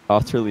absolutely,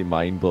 utterly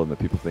mind-blown that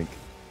people think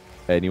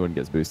anyone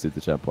gets boosted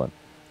to Champ 1.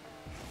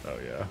 Oh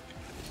yeah.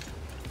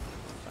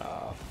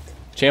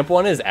 Champ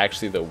 1 is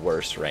actually the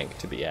worst rank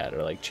to be at,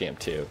 or like Champ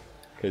 2.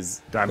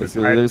 Because Diamond.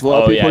 There's a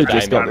lot of people who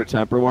just got Diamond. their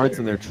Champ rewards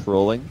and they're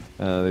trolling.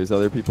 There's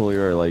other people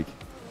who are like,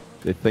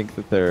 they think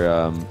that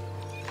they're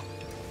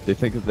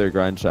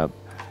Grand Champ,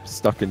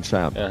 stuck in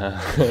Champ.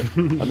 I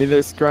mean,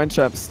 there's Grand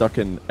Champ stuck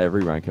in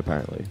every rank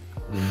apparently.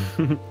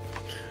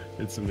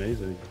 It's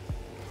amazing.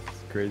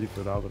 It's crazy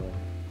phenomenal.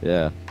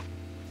 Yeah.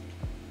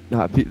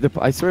 Nah,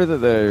 I swear that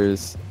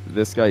there's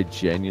this guy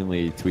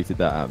genuinely tweeted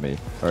that at me,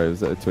 or it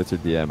was a Twitter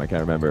DM, I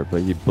can't remember,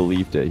 but he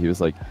believed it. He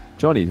was like,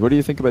 Johnny, what do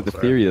you think about the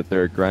theory that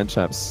there are Grand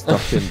Champs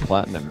stuck in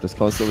Platinum, just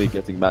constantly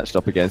getting matched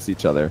up against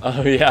each other?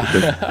 Oh yeah.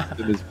 The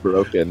system is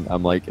broken.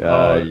 I'm like,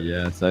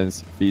 yeah,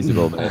 sounds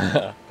feasible,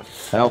 man.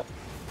 Help.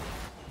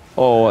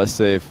 Oh, what a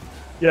save.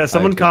 Yeah,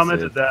 someone Good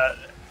commented save. that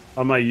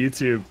on my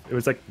YouTube. It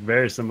was like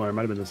very similar. It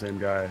might have been the same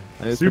guy.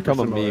 It's Super become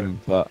a similar. meme,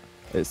 but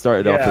it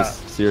started off Yeah. as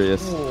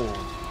serious.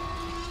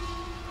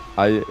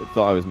 I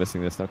thought I was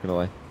missing this, not gonna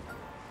lie.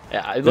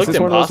 Yeah, it This looked is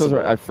one of those ones impossible.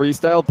 where I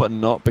freestyle, but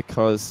not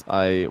because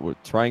I was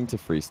trying to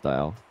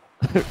freestyle.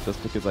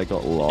 Just because I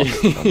got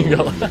lost. You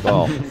got the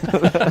ball.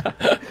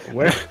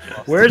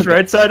 Where's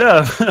right side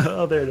up?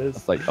 Oh, there it is.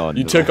 It's like, oh,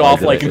 You no, took why off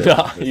did I like do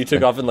it? you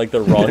took off in like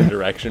the wrong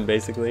direction,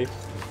 basically.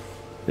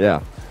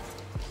 Yeah,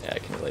 Yeah, I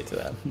can relate to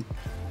that.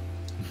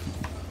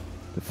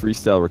 the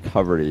freestyle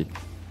recovery,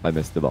 I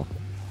missed the ball.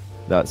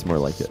 That's more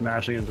like it.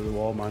 Smashing into the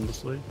wall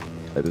mindlessly.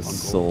 I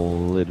just On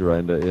goal. slid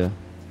around it, yeah.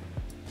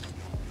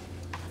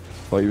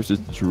 Oh, he was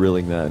just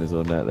drilling that in his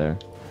own net there.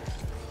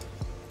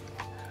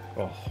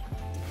 Oh,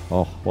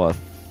 Oh, what a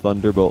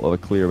thunderbolt of a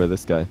clear by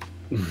this guy.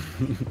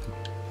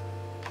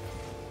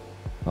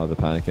 Oh, the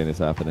panicking is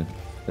happening.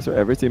 I swear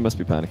every team must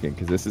be panicking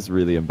because this is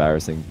really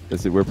embarrassing.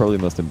 We're probably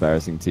the most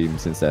embarrassing team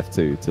since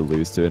F2 to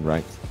lose to in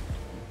ranked.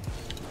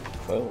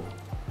 Oh.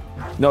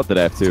 Not that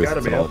F2 is gotta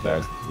at be all up there.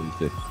 embarrassing to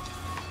lose to.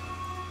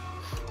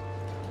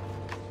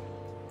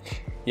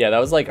 Yeah, that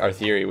was like our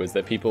theory, was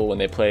that people, when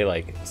they play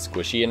like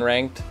squishy in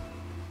ranked,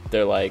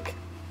 they're like,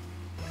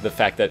 the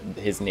fact that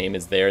his name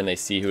is there and they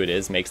see who it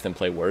is makes them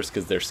play worse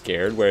because they're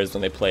scared. Whereas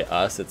when they play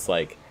us, it's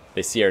like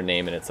they see our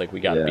name and it's like,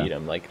 we gotta beat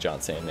him, like John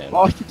saying, man.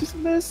 Oh, he just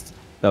missed.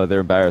 No, they're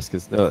embarrassed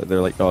because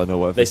they're like, oh no,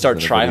 what if They this start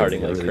is gonna be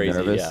tryharding like really crazy.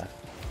 nervous? Yeah.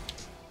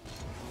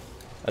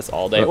 That's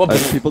all day. But,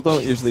 Well, people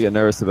don't usually get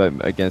nervous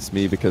against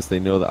me because they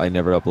know that I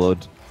never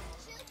upload.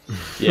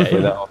 yeah,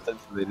 Play that yeah. often,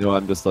 so they know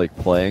I'm just like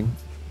playing,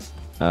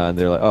 and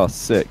they're like, "Oh,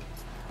 sick."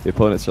 The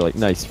opponents are like,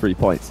 "Nice, 3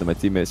 points," and my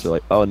teammates are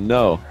like, "Oh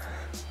no,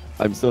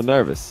 I'm so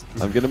nervous.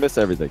 I'm gonna miss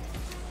everything."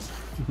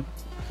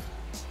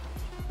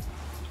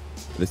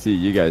 They see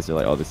you guys are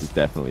like, "Oh, this is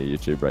definitely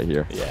YouTube right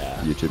here. Yeah.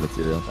 YouTube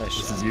material." Nice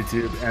this shot. is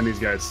YouTube, and these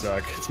guys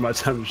suck. It's my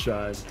time to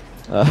shine.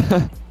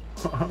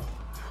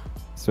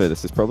 So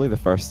this is probably the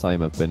first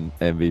time I've been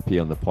MVP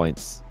on the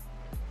points.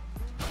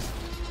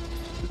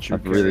 The true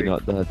I've really carry.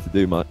 not had to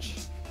do much.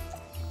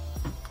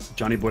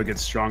 Johnny Boy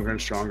gets stronger and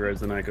stronger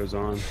as the night goes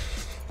on.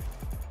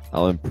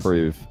 I'll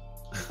improve.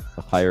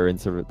 The higher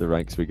into the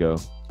ranks we go.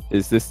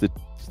 Is this the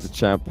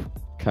champ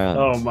can?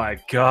 Oh my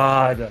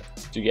god.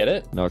 Did you get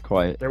it? Not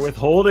quite. They're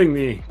withholding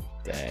me.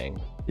 Dang.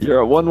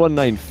 You're at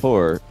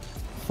 1194.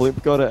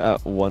 FLuuMP got it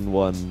at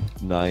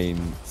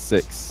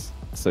 1196.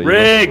 So you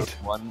Rigged!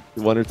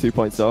 one or 2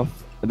 points off.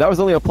 And that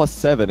was only a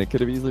 +7. It could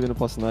have easily been a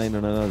 +9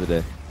 on another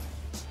day.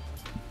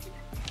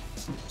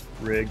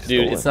 Rigged.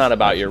 Dude, Stolen. it's not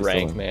about your Actually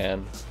rank, stolen.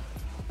 man.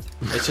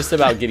 It's just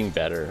about getting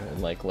better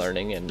and like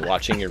learning and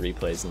watching your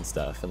replays and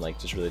stuff, and like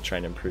just really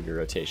trying to improve your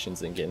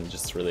rotations and getting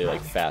just really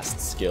like fast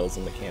skills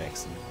and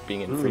mechanics and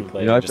being in free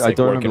play. You know, and just, I like,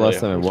 don't remember working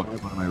last time I really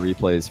watched one of my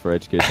replays for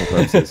educational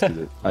purposes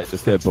because I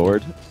just get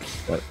bored.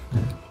 But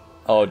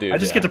Oh, dude. I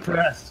just yeah. get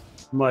depressed.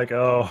 I'm like,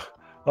 oh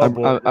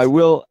boy.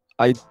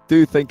 I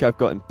do think I've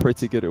gotten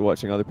pretty good at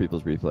watching other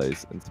people's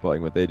replays and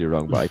spotting what they do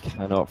wrong, but I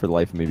cannot for the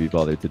life of me be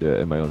bothered to do it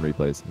in my own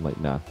replays. I'm like,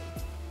 nah.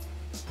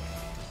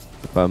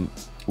 If I'm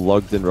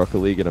logged in Rocket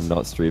League and I'm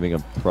not streaming,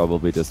 I'm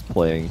probably just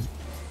playing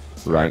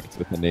ranked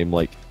with a name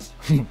like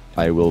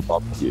I will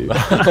bump you.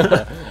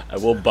 I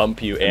will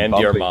bump you and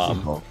your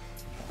mom.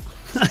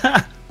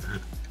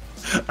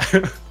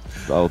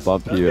 I'll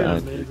bump you That'd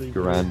and be your amazing,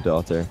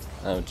 granddaughter.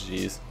 Oh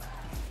jeez.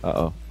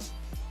 Uh-oh.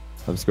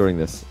 I'm scoring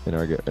this in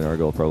our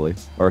goal probably.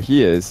 Or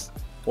he is.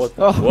 What?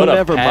 Oh, What a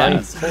never mind.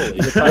 pass! Holy,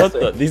 what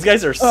the? These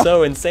guys are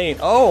so insane.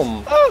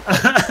 Oh.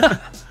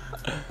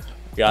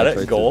 Got I it.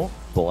 tried Goal. to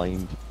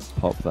blind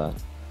pop that.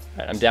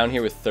 Alright, I'm down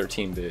here with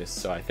 13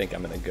 boosts, so I think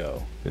I'm gonna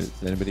go. Has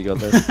anybody got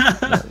this? No,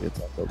 it's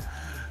not good.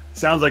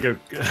 Sounds like a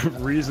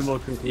reasonable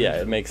conclusion.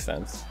 Yeah, it makes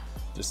sense.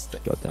 Just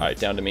Got that. alright,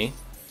 down to me.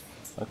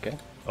 Okay.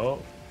 Oh,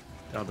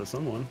 down to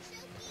someone.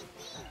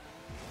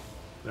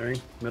 There,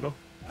 middle.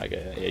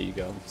 Okay. Yeah, you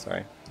go.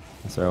 Sorry.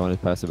 Sorry, I wanted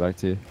to pass it back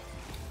to you.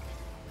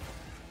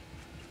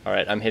 All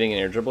right, I'm hitting an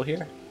air dribble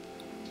here.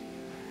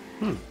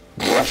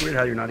 It's weird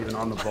how you're not even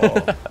on the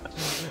ball.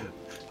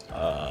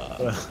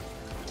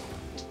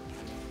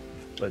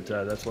 But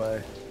that's why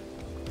I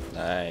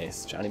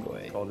Nice, Johnny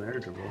boy. called an air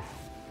dribble.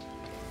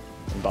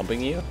 I'm bumping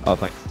you. Oh,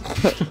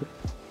 thanks.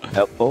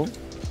 Helpful.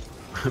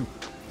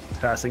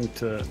 Passing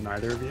to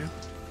neither of you.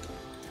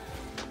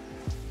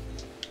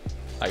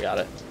 I got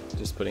it.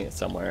 Just putting it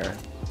somewhere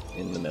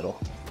in the middle.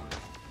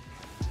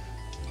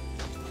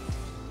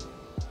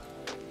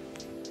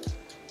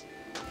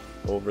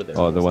 Over there.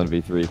 Oh, the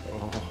 1v3.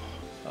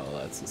 Oh,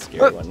 that's a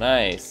scary one.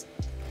 Nice.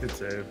 Good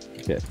save.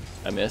 Okay.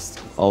 I missed.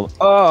 Oh,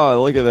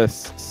 look at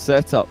this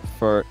setup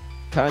for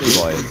Candy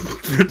Boy.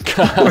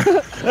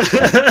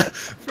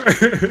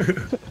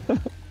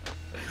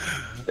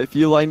 If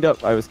you lined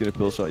up, I was going to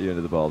pull shot you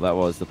into the ball. That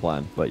was the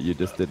plan, but you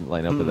just didn't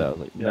line up with that. I was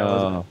like, Yeah,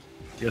 I no.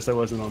 Guess I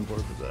wasn't on board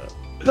with that.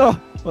 No!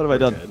 What have I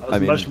done? I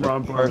was much more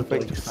on board with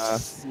perfect like,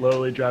 pass.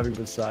 slowly driving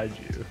beside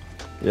you.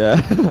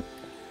 Yeah.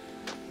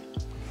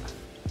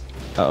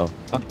 Uh-oh.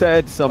 I'm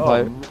dead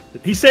somehow. Oh,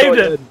 he saved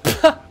it!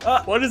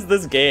 What is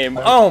this game?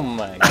 Oh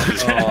my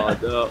god.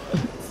 Oh, no.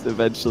 It's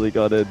eventually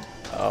got in.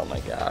 Oh my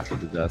gosh.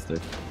 Disaster.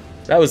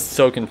 That was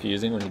so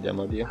confusing when he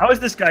demoed you. How is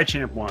this guy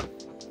champ 1?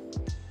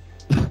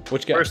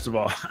 Which guy? First of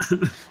all,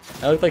 That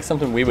looked like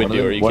something we would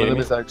do. Are you one of kidding them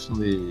me? is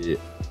actually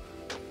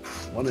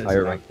one is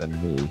higher ranked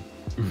than me.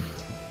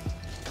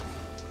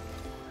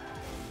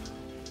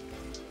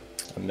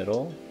 A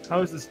middle?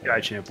 How is this guy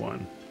champ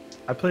 1?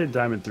 I played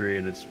Diamond 3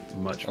 and it's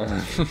much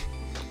faster.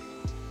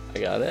 I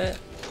got it.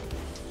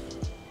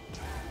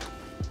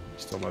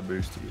 Stole my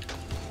boosty.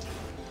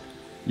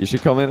 You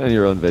should comment on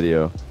your own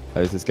video.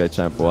 How is this guy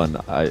champ 1?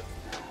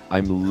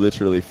 I'm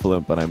literally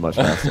FLuuMP, but I'm much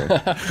faster.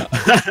 I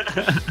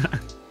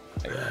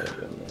got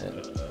it. In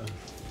there.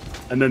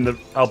 And then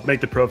I'll make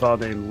the profile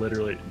name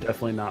literally,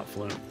 definitely not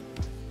FLuuMP.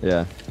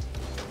 Yeah.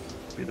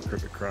 Be the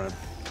perfect crime.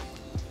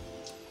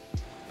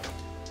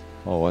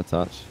 Oh, what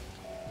touch?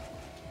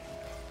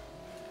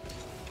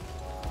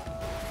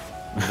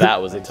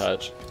 That was a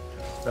touch.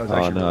 That was Oh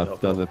actually no, really I've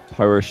helpful. done the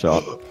power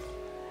shot.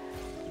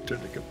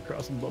 Turned to come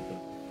across and bump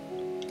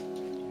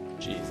it.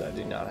 Jeez, I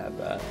do not have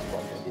that.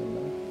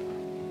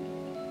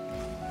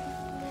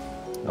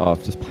 Oh,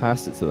 I've just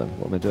passed it to them.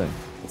 What am I doing?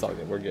 It's all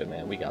good. We're good,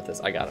 man. We got this.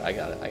 I got it. I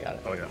got it. I got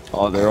it. Oh yeah.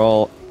 Oh, they're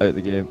all out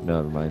the game. No,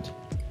 never mind.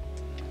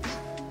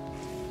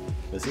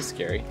 This is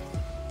scary.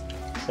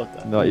 What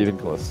the? Not even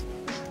close.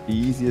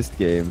 Easiest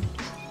game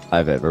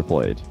I've ever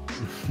played.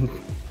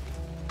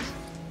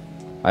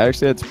 I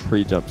actually had to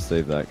pre-jump to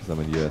save that because I'm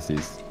in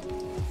USC's.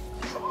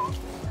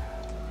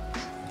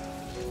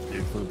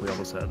 Dude, FLuuMP, we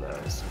almost had that.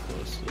 It was so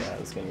close. Yeah,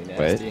 it's gonna be Wait.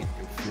 nasty. I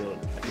can feel it.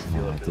 I can Oh,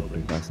 feel I it did building.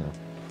 think fast now.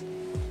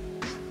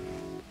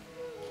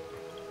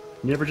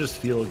 You never just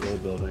feel a goal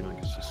building. Like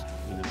it's just,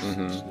 you know,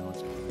 Mhm. just know it's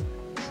coming.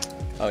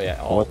 Oh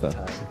yeah, all What the the?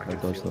 time. I can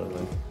dodged feel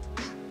that.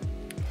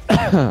 it,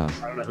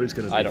 I don't know who's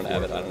gonna. I be don't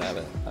have it. for I don't have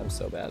it. I'm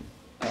so bad.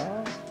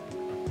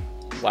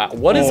 Wow,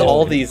 what is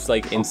all these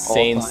like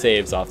insane time.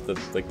 saves off the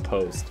like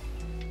post?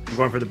 I'm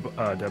going for the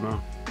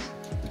demo.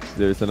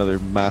 There's another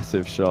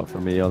massive shot for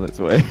me on its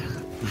way.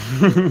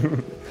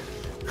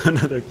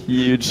 Another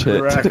Huge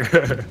hit.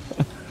 cracker.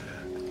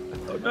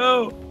 Oh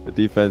no! The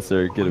defense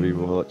are gonna be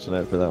watching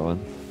out for that one.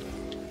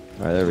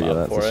 Alright, there we go.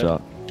 Up That's for a it.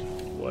 shot.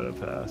 What a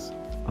pass.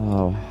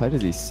 Oh, how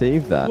did he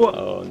save that? What?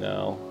 Oh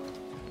no.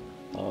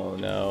 Oh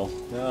no.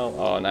 No.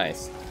 Oh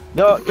nice.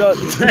 No, go,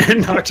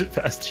 Knocked it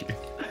past you.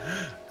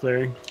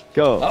 Clearing.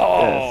 go.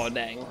 Oh Yes.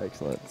 dang.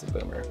 Excellent. It's a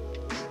boomer.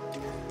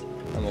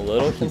 I'm a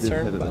little He didn't hit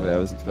concerned it the about way I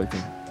was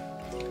expecting.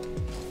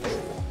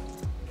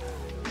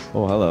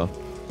 Oh, hello.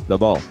 The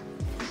ball.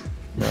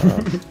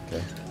 Okay.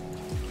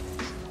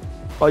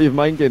 Oh, you've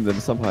mind gamed them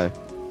somehow.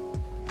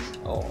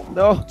 Oh.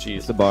 No. Jeez.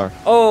 It's the bar.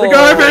 Oh. The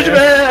garbage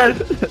man!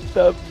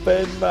 The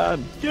bin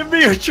man. Give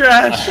me your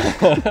trash!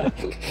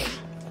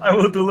 I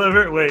will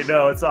deliver. Wait,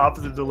 no, it's the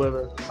opposite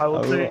deliver. I I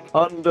will will take.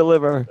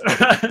 undeliver.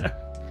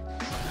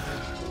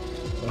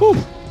 Whew.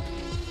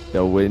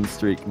 The win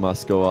streak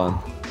must go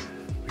on.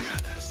 We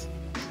got this.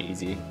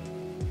 Easy.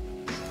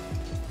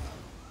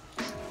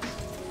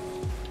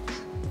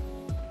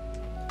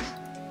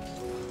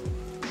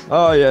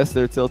 Oh yes,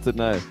 they're tilted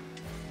now.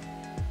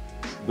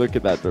 Look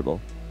at that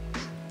dribble.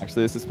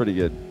 Actually, this is pretty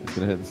good. It's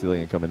gonna hit the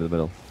ceiling and come into the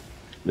middle.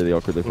 really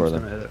awkwardly for Who's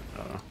them. gonna hit it?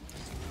 Oh.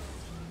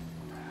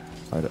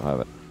 I don't have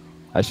it.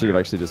 I should have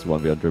actually just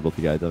 1v1 dribbled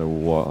the guy. I don't know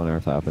what on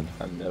earth happened.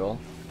 I'm middle.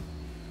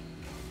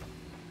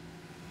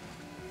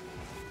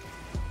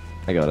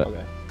 I got it.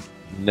 Okay.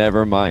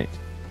 Never mind.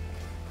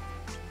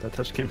 That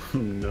touch came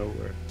from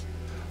nowhere.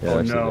 Yeah, Oh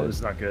actually no, did. this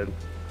is not good.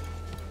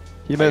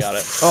 He missed. got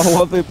it. Oh,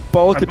 what the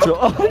ball control.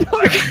 Oh,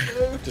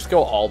 no. Just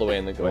go all the way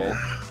in the goal.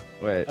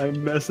 Wait. I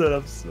messed that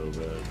up so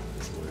bad.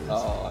 It's hilarious.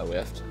 Oh, I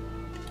whiffed.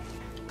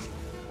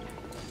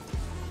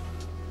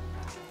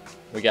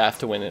 We have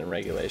to win it in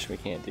regulation. We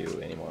can't do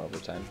any more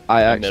overtime.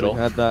 I actually Middle.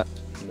 had that.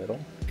 Middle.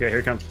 Okay, here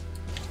it comes.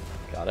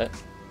 Got it.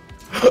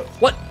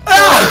 What?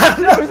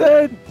 That was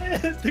in!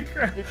 The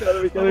crap.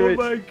 gotta be Oh right.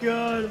 my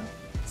god.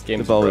 This The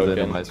game's ball was in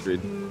broken. on my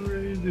screen.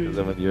 Crazy. Because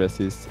I'm on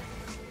USC's.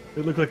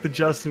 It looked like the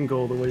Justin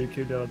goal the way you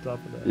came down on top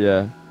of that.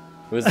 Yeah.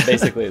 It was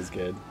basically as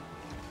good.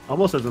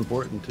 Almost as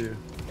important too.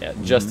 Yeah,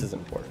 just as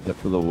important. Except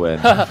for the win.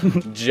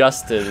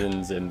 Just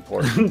as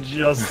important.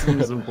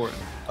 Justin's important.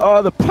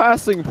 Oh, the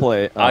passing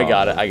play. I Oh,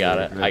 got it. I got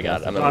great, it. great I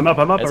got it. passing. I'm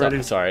up It's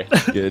already. Sorry.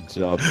 Good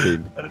job,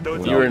 team. I didn't know what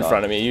Well You were in done.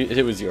 front of me.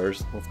 It was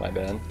yours. That's my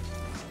bad.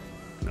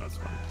 No, it's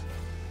fine.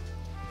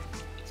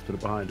 Let's put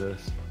it behind us.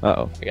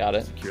 Uh-oh. I got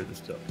it. Secure this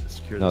stuff.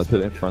 Secure No, this put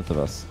it in stuff. front of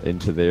us.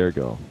 Into their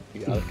goal.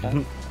 You got it, Kat?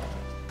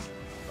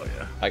 Oh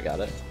yeah. I got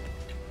it.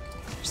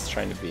 Just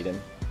trying to beat him.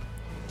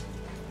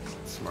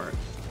 Smart.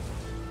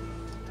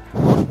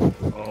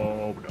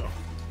 Oh no.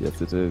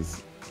 Yes, it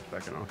is.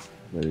 Backing off.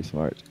 Very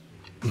smart.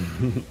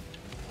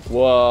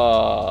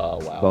 Whoa!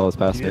 Wow. Ball is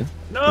past me.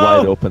 No!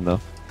 Wide open,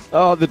 though.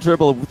 Oh, the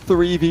dribble.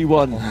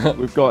 3v1.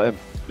 We've got him.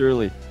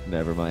 Surely.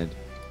 Never mind.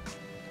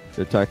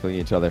 They're tackling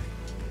each other.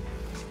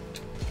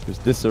 There's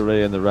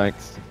disarray in the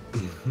ranks.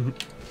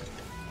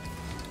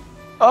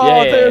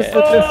 Oh, Yeah. there's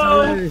the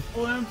Oh, disarray.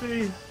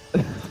 FLuuMP.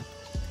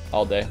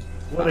 All day.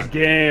 What a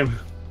game.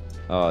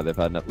 Oh, they've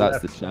had enough. That's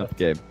the Left. champ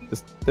game.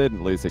 Just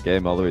didn't lose a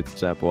game all the way to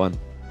champ 1.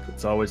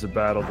 It's always a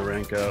battle to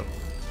rank up.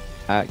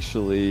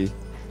 Actually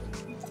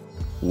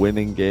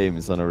winning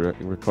games on a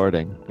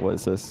recording. What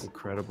is this?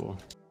 Incredible.